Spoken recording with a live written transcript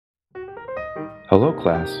Hello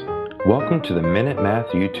class, welcome to the Minute Math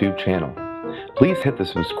YouTube channel. Please hit the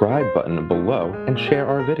subscribe button below and share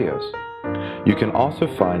our videos. You can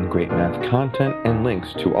also find great math content and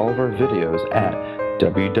links to all of our videos at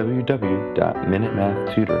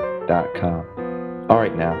www.minutemathtutor.com.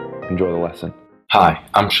 Alright now, enjoy the lesson. Hi,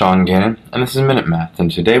 I'm Sean Gannon, and this is Minute Math,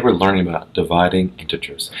 and today we're learning about dividing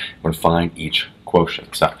integers. We're going to find each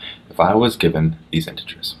quotient. So, if I was given these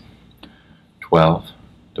integers, 12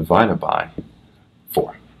 divided by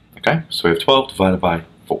 4. Okay, so we have 12 divided by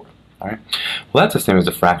 4. Alright, well that's the same as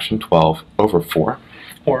the fraction 12 over 4,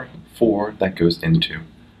 or 4 that goes into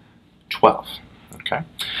 12. Okay,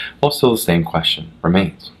 well still the same question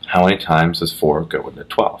remains. How many times does 4 go into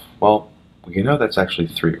 12? Well, you know that's actually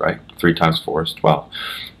 3, right? 3 times 4 is 12.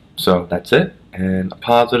 So that's it, and a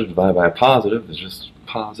positive divided by a positive is just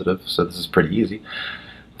positive, so this is pretty easy.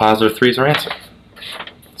 Positive 3 is our answer.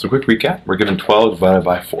 So quick recap, we're given 12 divided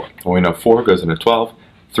by 4. Well, we know 4 goes into 12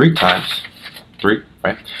 3 times 3,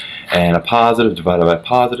 right? And a positive divided by a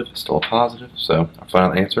positive is still a positive, so our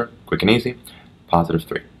final answer, quick and easy, positive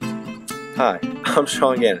 3. Hi, I'm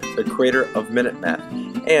Sean Gannon, the creator of Minute Math,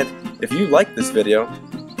 and if you like this video,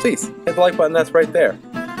 please hit the like button that's right there.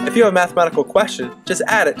 If you have a mathematical question, just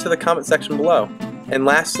add it to the comment section below. And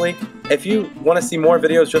lastly, if you want to see more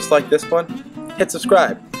videos just like this one, hit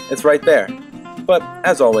subscribe, it's right there. But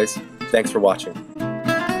as always, thanks for watching.